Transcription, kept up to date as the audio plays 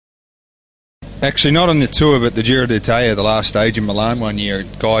Actually, not on the tour, but the Giro d'Italia, the last stage in Milan one year, a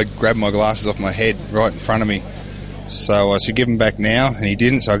guy grabbed my glasses off my head right in front of me. So I should give them back now, and he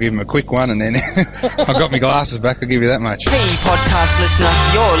didn't, so I'll give him a quick one, and then I got my glasses back, I'll give you that much. Hey, podcast listener,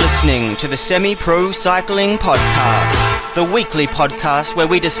 you're listening to the Semi-Pro Cycling Podcast, the weekly podcast where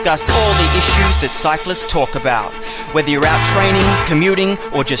we discuss all the issues that cyclists talk about. Whether you're out training, commuting,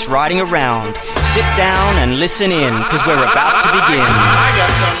 or just riding around, sit down and listen in, because we're about to begin. I got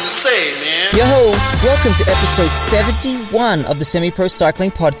something to say, man. Yo, welcome to episode 71 of the Semi-Pro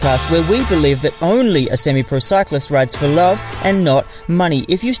Cycling Podcast, where we believe that only a semi-pro cyclist rides for love and not money.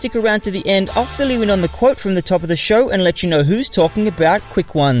 If you stick around to the end, I'll fill you in on the quote from the top of the show and let you know who's talking about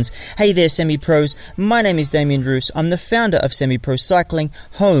quick ones. Hey there, semi-pros. My name is Damien Roos. I'm the founder of Semi-Pro Cycling,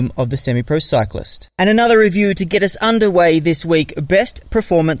 home of the Semi-Pro Cyclist. And another review to get us underway this week, Best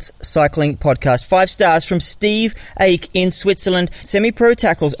Performance Cycling Podcast. 5 stars from Steve Ake in Switzerland. Semi-Pro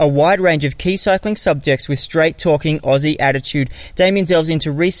tackles a wide range of key cycling subjects with straight-talking Aussie attitude. Damien delves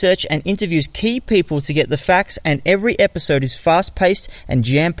into research and interviews key people to get the facts, and every episode is fast-paced and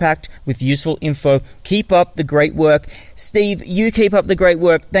jam-packed with useful info. Keep up the great work. Steve, you keep up the great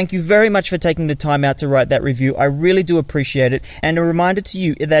work. Thank you very much for taking the time out to write that review. I really do appreciate it. And a reminder to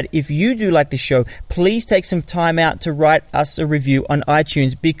you that if you do like the show, please take some time out to write us a review on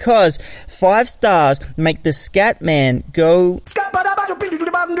iTunes, because 5 stars make the Scat Man go...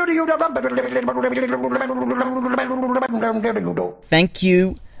 Thank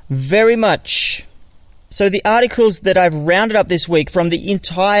you very much. So the articles that I've rounded up this week from the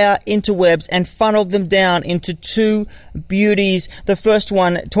entire interwebs and funneled them down into 2 beauties. The first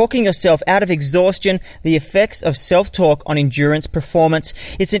one, talking yourself out of exhaustion, the effects of self-talk on endurance performance.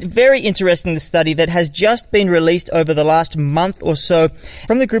 It's a very interesting study that has just been released over the last month or so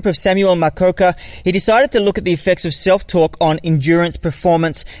from the group of Samuel Makoka. He decided to look at the effects of self-talk on endurance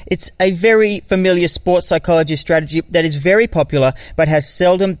performance. It's a very familiar sports psychology strategy that is very popular but has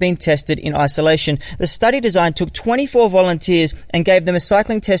seldom been tested in isolation. The study design took 24 volunteers and gave them a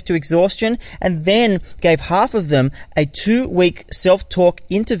cycling test to exhaustion, and then gave half of them a 2-week self-talk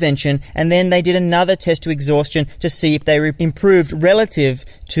intervention, and then they did another test to exhaustion to see if they improved relative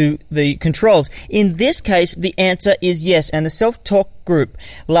to the controls. In this case, the answer is yes, and the self-talk group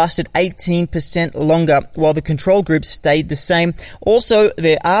lasted 18% longer, while the control group stayed the same. Also,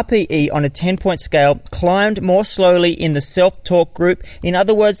 their RPE on a 10-point scale climbed more slowly in the self-talk group. In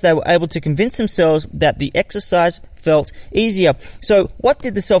other words, they were able to convince themselves that the exercise felt easier. So what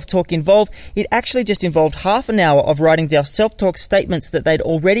did the self-talk involve? It actually just involved half an hour of writing down self-talk statements that they'd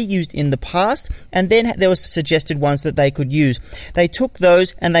already used in the past, and then there were suggested ones that they could use. They took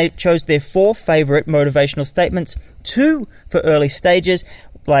those and they chose their 4 favorite motivational statements, 2 for early stages,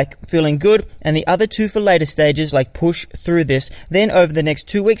 like feeling good, and the other 2 for later stages, like push through this. Then over the next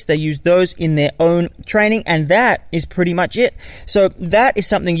 2 weeks, they used those in their own training, and that is pretty much it. So that is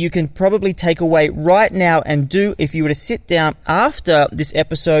something you can probably take away right now and do if you were to sit down after this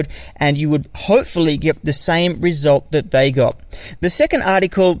episode, and you would hopefully get the same result that they got. The second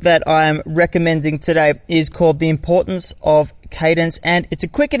article that I am recommending today is called The Importance of Cadence, and it's a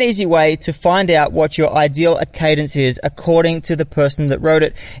quick and easy way to find out what your ideal cadence is according to the person that wrote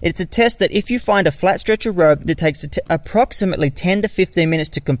it. It's a test that if you find a flat stretch of road that takes approximately 10 to 15 minutes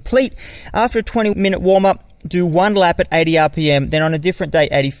to complete, after a 20-minute warm-up, do 1 lap at 80 RPM, then on a different day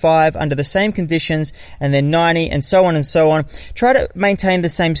 85 under the same conditions, and then 90, and so on and so on. Try to maintain the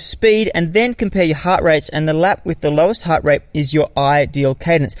same speed and then compare your heart rates, and the lap with the lowest heart rate is your ideal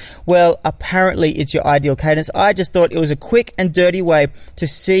cadence. Well, apparently it's your ideal cadence. I just thought it was a quick and dirty way to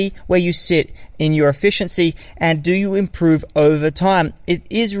see where you sit in your efficiency and do you improve over time. It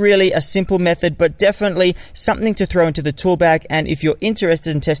is really a simple method, but definitely something to throw into the tool bag, and if you're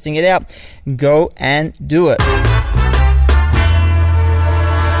interested in testing it out, go and do it.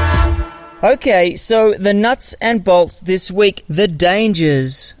 Okay, so the nuts and bolts this week, the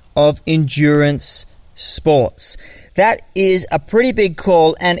dangers of endurance sports. That is a pretty big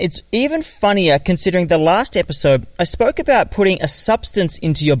call, and it's even funnier considering the last episode I spoke about putting a substance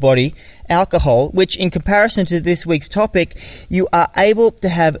into your body, alcohol, which in comparison to this week's topic, you are able to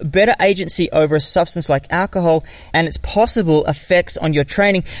have better agency over a substance like alcohol and its possible effects on your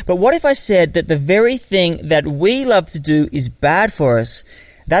training. But what if I said that the very thing that we love to do is bad for us?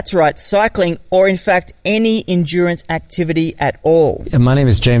 That's right, cycling, or in fact, any endurance activity at all. My name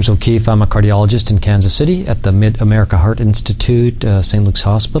is James O'Keefe. I'm a cardiologist in Kansas City at the Mid-America Heart Institute, St. Luke's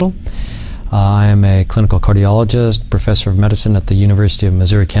Hospital. I am a clinical cardiologist, professor of medicine at the University of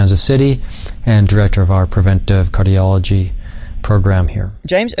Missouri, Kansas City, and director of our preventive cardiology program here.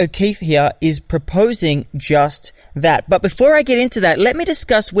 James O'Keefe here is proposing just that. But before I get into that, let me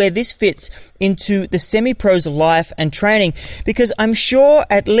discuss where this fits into the semi-pro's life and training, because I'm sure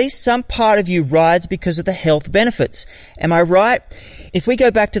at least some part of you rides because of the health benefits. Am I right? If we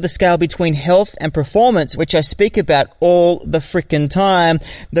go back to the scale between health and performance, which I speak about all the frickin' time,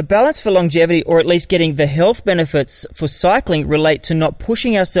 the balance for longevity, or at least getting the health benefits for cycling, relate to not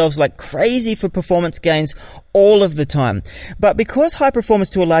pushing ourselves like crazy for performance gains all of the time. But because high performance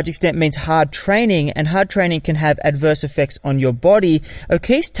to a large extent means hard training, and hard training can have adverse effects on your body,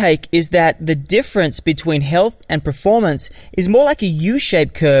 O'Keefe's take is that the difference between health and performance is more like a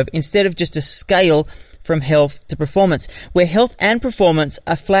U-shaped curve instead of just a scale from health to performance, where health and performance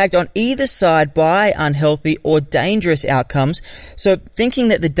are flagged on either side by unhealthy or dangerous outcomes. So thinking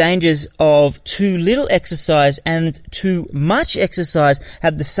that the dangers of too little exercise and too much exercise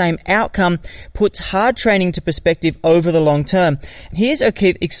have the same outcome puts hard training to perspective over the long term. Here's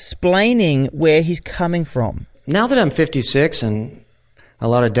O'Keefe explaining where he's coming from. Now that I'm 56 and a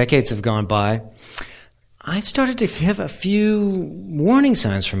lot of decades have gone by, I've started to have a few warning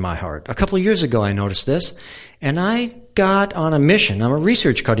signs from my heart. A couple of years ago, I noticed this, and I got on a mission. I'm a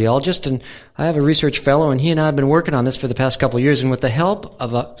research cardiologist, and I have a research fellow, and he and I have been working on this for the past couple of years. And with the help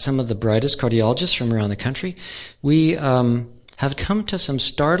of some of the brightest cardiologists from around the country, we have come to some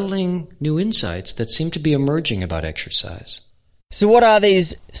startling new insights that seem to be emerging about exercise. So what are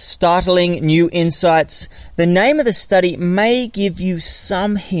these startling new insights? The name of the study may give you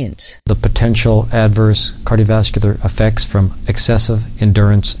some hint. The potential adverse cardiovascular effects from excessive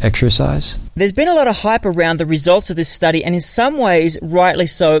endurance exercise. There's been a lot of hype around the results of this study, and in some ways, rightly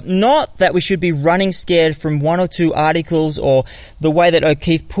so. Not that we should be running scared from one or two articles or the way that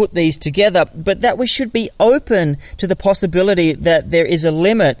O'Keefe put these together, but that we should be open to the possibility that there is a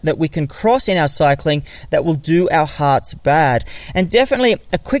limit that we can cross in our cycling that will do our hearts bad. And definitely,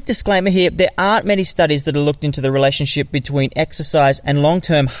 a quick disclaimer here, there aren't many studies that have looked into the relationship between exercise and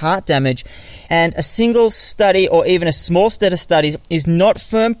long-term heart damage, and a single study or even a small set of studies is not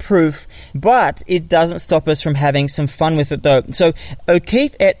firm proof, but it doesn't stop us from having some fun with it though. So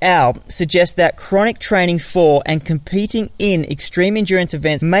O'Keefe et al. Suggests that chronic training for and competing in extreme endurance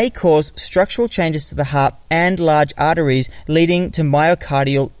events may cause structural changes to the heart and large arteries, leading to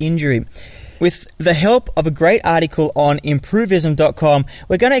myocardial injury. With the help of a great article on improvism.com,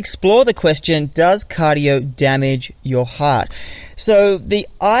 we're going to explore the question, does cardio damage your heart? So the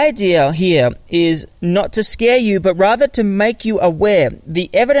idea here is not to scare you, but rather to make you aware. The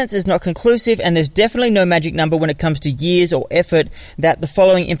evidence is not conclusive, and there's definitely no magic number when it comes to years or effort that the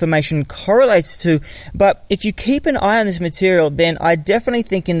following information correlates to. But if you keep an eye on this material, then I definitely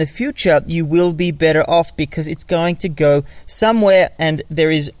think in the future you will be better off, because it's going to go somewhere and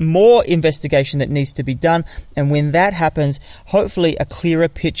there is more investigation that needs to be done. And when that happens, hopefully a clearer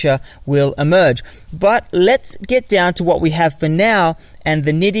picture will emerge. But let's get down to what we have for now and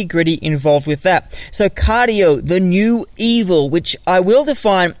the nitty-gritty involved with that. So cardio, the new evil, which I will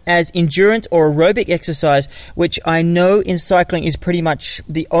define as endurance or aerobic exercise, which I know in cycling is pretty much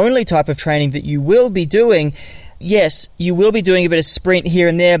the only type of training that you will be doing. Yes, you will be doing a bit of sprint here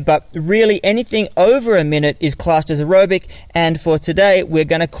and there, but really anything over a minute is classed as aerobic, and for today we're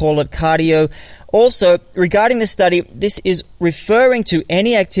going to call it cardio. Also, regarding the study, this is referring to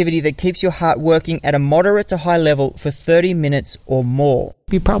any activity that keeps your heart working at a moderate to high level for 30 minutes or more.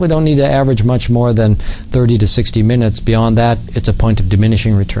 You probably don't need to average much more than 30 to 60 minutes. Beyond that, it's a point of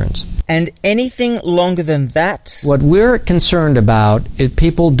diminishing returns. And anything longer than that? What we're concerned about is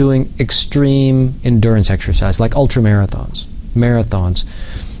people doing extreme endurance exercise, like ultramarathons, marathons,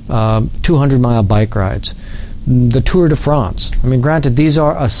 200-mile bike rides, the Tour de France. I mean, granted, these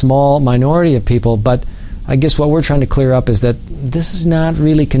are a small minority of people, but I guess what we're trying to clear up is that this is not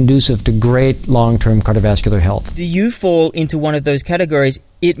really conducive to great long-term cardiovascular health. Do you fall into one of those categories?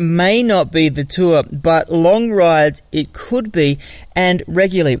 It may not be the Tour, but long rides it could be, and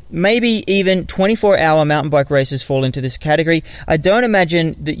regularly. Maybe even 24-hour mountain bike races fall into this category. I don't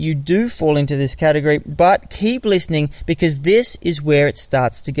imagine that you do fall into this category, but keep listening, because this is where it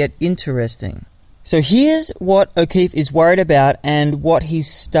starts to get interesting. So here's what O'Keefe is worried about and what his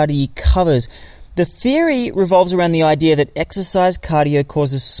study covers. The theory revolves around the idea that exercise cardio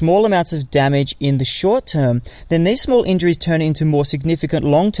causes small amounts of damage in the short term, then these small injuries turn into more significant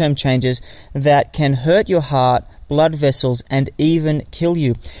long-term changes that can hurt your heart, blood vessels, and even kill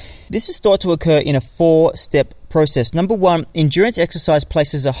you. This is thought to occur in a 4-step process. Number one, endurance exercise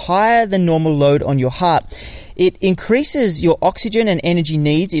places a higher than normal load on your heart. It increases your oxygen and energy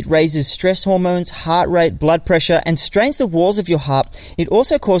needs. It raises stress hormones, heart rate, blood pressure, and strains the walls of your heart. It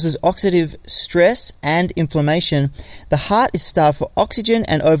also causes oxidative stress and inflammation. The heart is starved for oxygen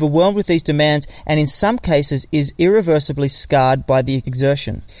and overwhelmed with these demands, and in some cases is irreversibly scarred by the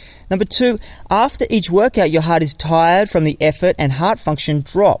exertion. Number two, after each workout, your heart is tired from the effort and heart function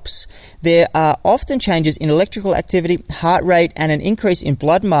drops. There are often changes in electrical activity, heart rate, and an increase in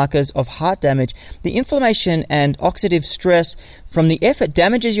blood markers of heart damage. The inflammation and oxidative stress from the effort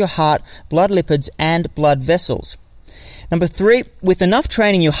damages your heart, blood lipids, and blood vessels. Number three, with enough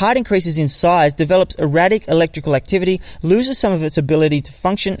training, your heart increases in size, develops erratic electrical activity, loses some of its ability to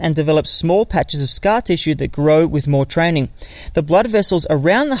function, and develops small patches of scar tissue that grow with more training. The blood vessels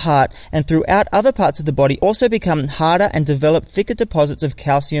around the heart and throughout other parts of the body also become harder and develop thicker deposits of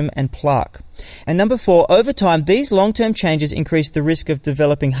calcium and plaque. And number four, over time, these long-term changes increase the risk of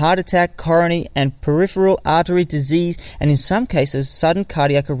developing heart attack, coronary and peripheral artery disease, and in some cases, sudden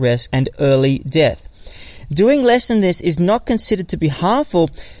cardiac arrest and early death. Doing less than this is not considered to be harmful,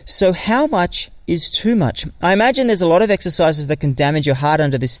 so how much is too much? I imagine there's a lot of exercises that can damage your heart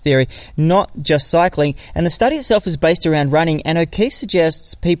under this theory, not just cycling, and the study itself is based around running, and O'Keefe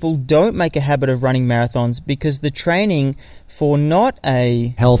suggests people don't make a habit of running marathons because the training for not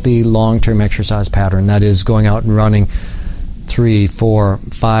a healthy long-term exercise pattern, that is going out and running 3, 4,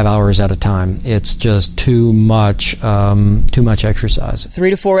 5 hours at a time. It's just too much exercise. 3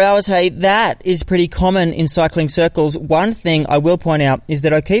 to 4 hours, hey, that is pretty common in cycling circles. One thing I will point out is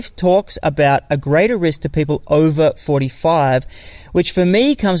that O'Keefe talks about a greater risk to people over 45, which for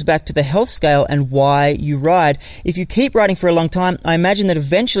me comes back to the health scale and why you ride. If you keep riding for a long time, I imagine that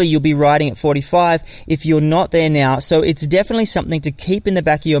eventually you'll be riding at 45 if you're not there now. So it's definitely something to keep in the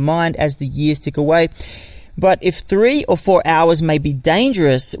back of your mind as the years tick away. But if 3 or 4 hours may be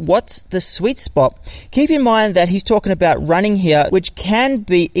dangerous, what's the sweet spot? Keep in mind that he's talking about running here, which can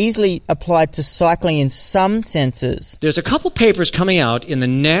be easily applied to cycling in some senses. There's a couple papers coming out in the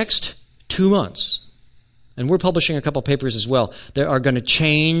next 2 months, and we're publishing a couple papers as well, that are going to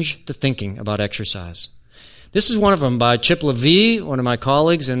change the thinking about exercise. This is one of them by Chip Levy, one of my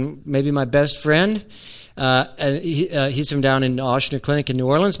colleagues and maybe my best friend. He's from down in Ochsner Clinic in New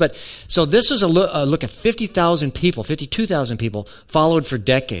Orleans. But so this was a look at 50,000 people, 52,000 people followed for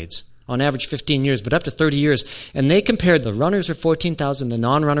decades, on average 15 years, but up to 30 years. And they compared the runners were 14,000, the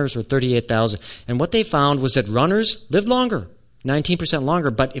non-runners were 38,000. And what they found was that runners lived longer, 19%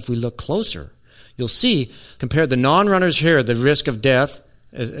 longer. But if we look closer, you'll see, compared the non-runners here, the risk of death,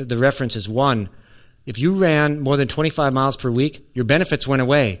 the reference is 1. If you ran more than 25 miles per week, your benefits went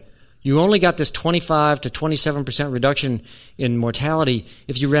away. You only got this 25 to 27% reduction in mortality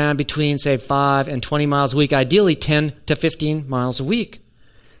if you ran between, say, 5 and 20 miles a week, ideally 10 to 15 miles a week.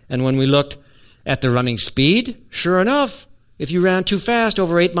 And when we looked at the running speed, sure enough, if you ran too fast,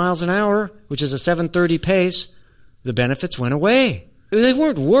 over 8 miles an hour, which is a 7:30 pace, the benefits went away. They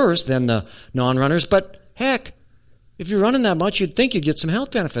weren't worse than the non-runners, but heck, if you're running that much, you'd think you'd get some health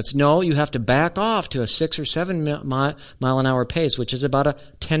benefits. No, you have to back off to a 6 or 7 mile an hour pace, which is about a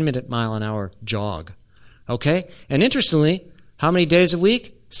 10-minute mile an hour jog. Okay? And interestingly, how many days a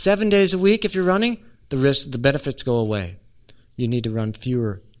week? 7 days a week if you're running, the benefits go away. You need to run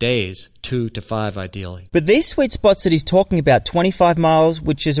fewer days, 2 to 5 ideally. But these sweet spots that he's talking about, 25 miles,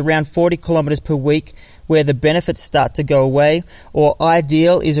 which is around 40 kilometers per week, where the benefits start to go away, or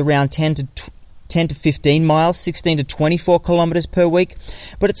ideal is around 10 to 15 miles, 16 to 24 kilometers per week.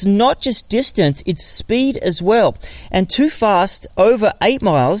 But it's not just distance, it's speed as well. And too fast, over 8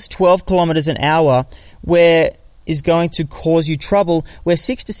 miles, 12 kilometers an hour, where is going to cause you trouble, where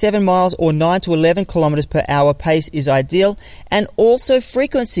 6 to 7 miles or 9 to 11 kilometers per hour pace is ideal, and also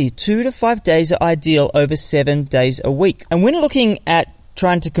frequency, 2 to 5 days are ideal over 7 days a week. And when looking at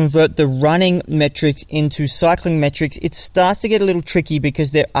trying to convert the running metrics into cycling metrics, it starts to get a little tricky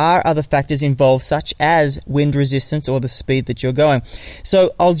because there are other factors involved, such as wind resistance or the speed that you're going.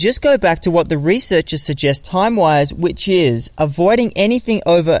 So I'll just go back to what the researchers suggest time-wise, which is avoiding anything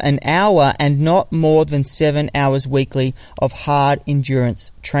over an hour and not more than 7 hours weekly of hard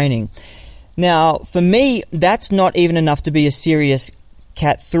endurance training. Now, for me, that's not even enough to be a serious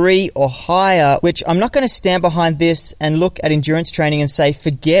Cat 3 or higher, which I'm not going to stand behind this and look at endurance training and say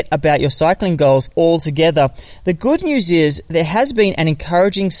forget about your cycling goals altogether. The good news is there has been an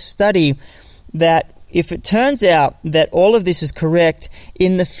encouraging study that if it turns out that all of this is correct,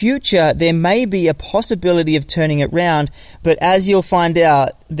 in the future there may be a possibility of turning it round, but as you'll find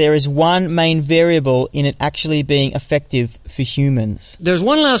out, there is one main variable in it actually being effective for humans. There's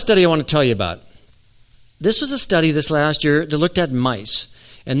one last study I want to tell you about. This was a study this last year that looked at mice.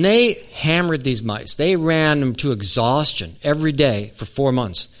 And they hammered these mice. They ran them to exhaustion every day for 4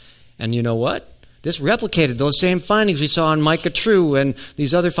 months. And you know what? This replicated those same findings we saw in Micah True and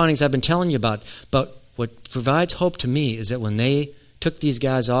these other findings I've been telling you about. But what provides hope to me is that when they took these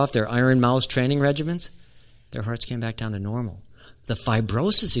guys off their iron mouse training regimens, their hearts came back down to normal. The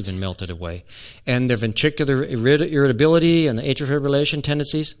fibrosis even melted away. And their ventricular irritability and the atrial fibrillation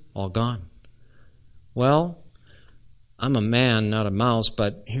tendencies, all gone. Well, I'm a man, not a mouse,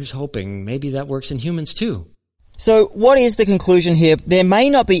 but here's hoping maybe that works in humans too. So what is the conclusion here? There may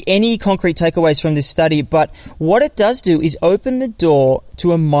not be any concrete takeaways from this study, but what it does do is open the door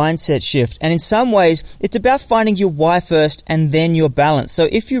to a mindset shift. And in some ways, it's about finding your why first and then your balance. So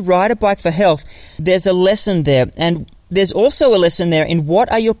if you ride a bike for health, there's a lesson there. And there's also a lesson there in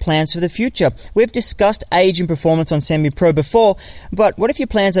what are your plans for the future. We've discussed age and performance on Semi-Pro before, but what if your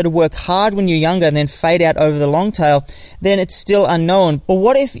plans are to work hard when you're younger and then fade out over the long tail? Then it's still unknown. Or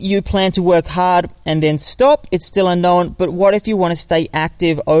what if you plan to work hard and then stop? It's still unknown. But what if you want to stay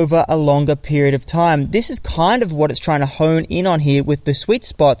active over a longer period of time? This is kind of what it's trying to hone in on here with the sweet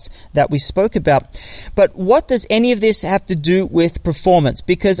spots that we spoke about. But what does any of this have to do with performance?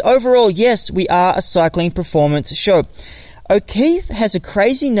 Because overall, yes, we are a cycling performance show. O'Keefe has a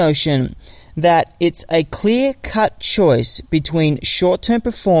crazy notion that it's a clear-cut choice between short-term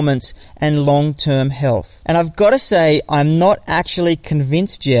performance and long-term health. And I've got to say, I'm not actually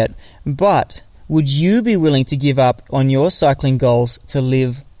convinced yet, but would you be willing to give up on your cycling goals to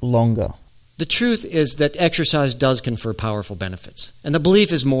live longer? The truth is that exercise does confer powerful benefits. And the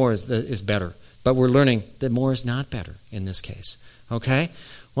belief is more is better. But we're learning that more is not better in this case. Okay?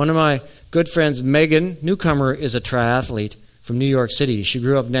 One of my good friends, Megan Newcomer, is a triathlete from New York City. She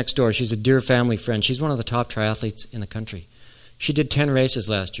grew up next door. She's a dear family friend. She's one of the top triathletes in the country. She did 10 races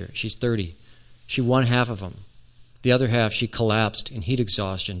last year. She's 30. She won half of them. The other half, she collapsed in heat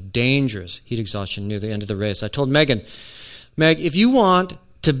exhaustion, dangerous heat exhaustion near the end of the race. I told Megan, Meg, if you want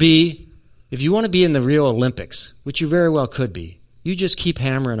to be in the Rio Olympics, which you very well could be, you just keep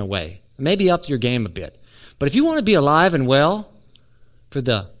hammering away. Maybe up your game a bit. But if you want to be alive and well for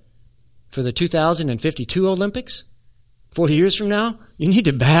the 2052 Olympics, 40 years from now, you need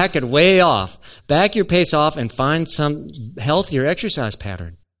to back it way off. Back your pace off and find some healthier exercise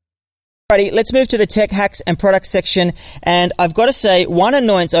pattern. Alrighty, let's move to the tech hacks and products section. And I've got to say, one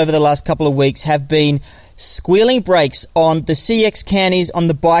annoyance over the last couple of weeks have been squealing brakes on the CX Cannies on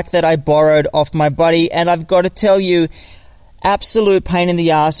the bike that I borrowed off my buddy. And I've got to tell you, absolute pain in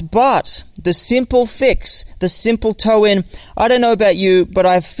the ass, but the simple fix, the simple toe-in, I don't know about you, but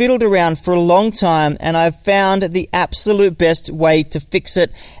I've fiddled around for a long time and I've found the absolute best way to fix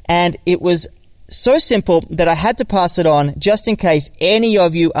it, and it was so simple that I had to pass it on just in case any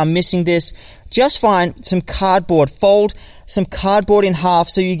of you are missing this. Just find some cardboard, fold some cardboard in half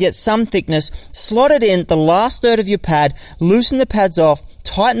so you get some thickness, slot it in the last third of your pad, loosen the pads off,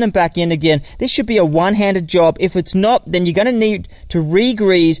 tighten them back in again. This should be a one-handed job. If it's not, then you're going to need to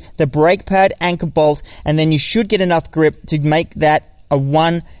re-grease the brake pad anchor bolt, and then you should get enough grip to make that a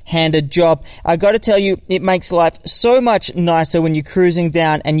one-handed job. I got to tell you, it makes life so much nicer when you're cruising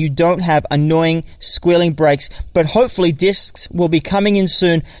down and you don't have annoying squealing brakes. But hopefully discs will be coming in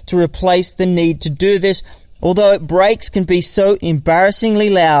soon to replace the need to do this. Although brakes can be so embarrassingly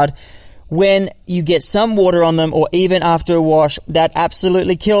loud when you get some water on them or even after a wash, that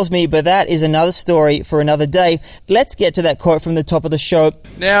absolutely kills me, but that is another story for another day. Let's get to that quote from the top of the show.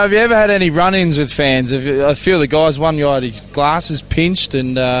 Now, have you ever had any run-ins with fans? I feel the guys, one guy had his glasses pinched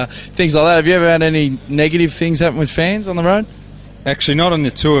and things like that. Have you ever had any negative things happen with fans on the road? Actually, not on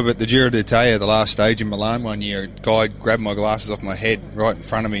the tour, but the Giro d'Italia, the last stage in Milan one year, a guy grabbed my glasses off my head right in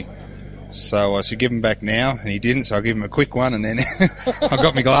front of me. So I should give him back now, and he didn't, so I'll give him a quick one, and then I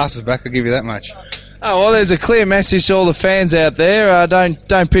got my glasses back, I'll give you that much. Oh, well, there's a clear message to all the fans out there.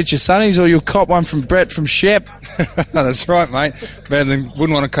 Don't pitch your sunnies, or you'll cop one from Brett from Shep. That's right, mate. Better than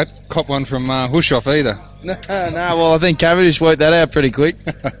wouldn't want to cop one from Hushoff either. No, well, I think Cavendish worked that out pretty quick.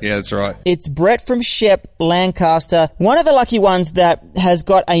 Yeah, that's right. It's Brett from Shep, Lancaster, one of the lucky ones that has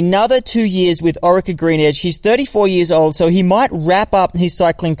got another 2 years with Orica Green Edge. He's 34 years old, so he might wrap up his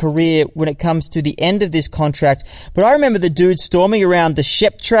cycling career when it comes to the end of this contract. But I remember the dude storming around the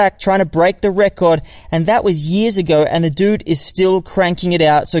Shep track trying to break the record, and that was years ago, and the dude is still cranking it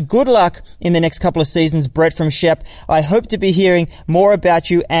out. So good luck in the next couple of seasons, Brett from Shep. I hope to be hearing more about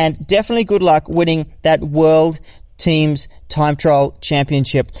you, and definitely good luck winning that World Teams Time Trial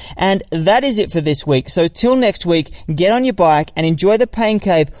Championship. And that is it for this week. So till next week, get on your bike and enjoy the Pain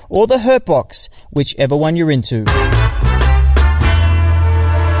Cave or the Hurt Box, whichever one you're into.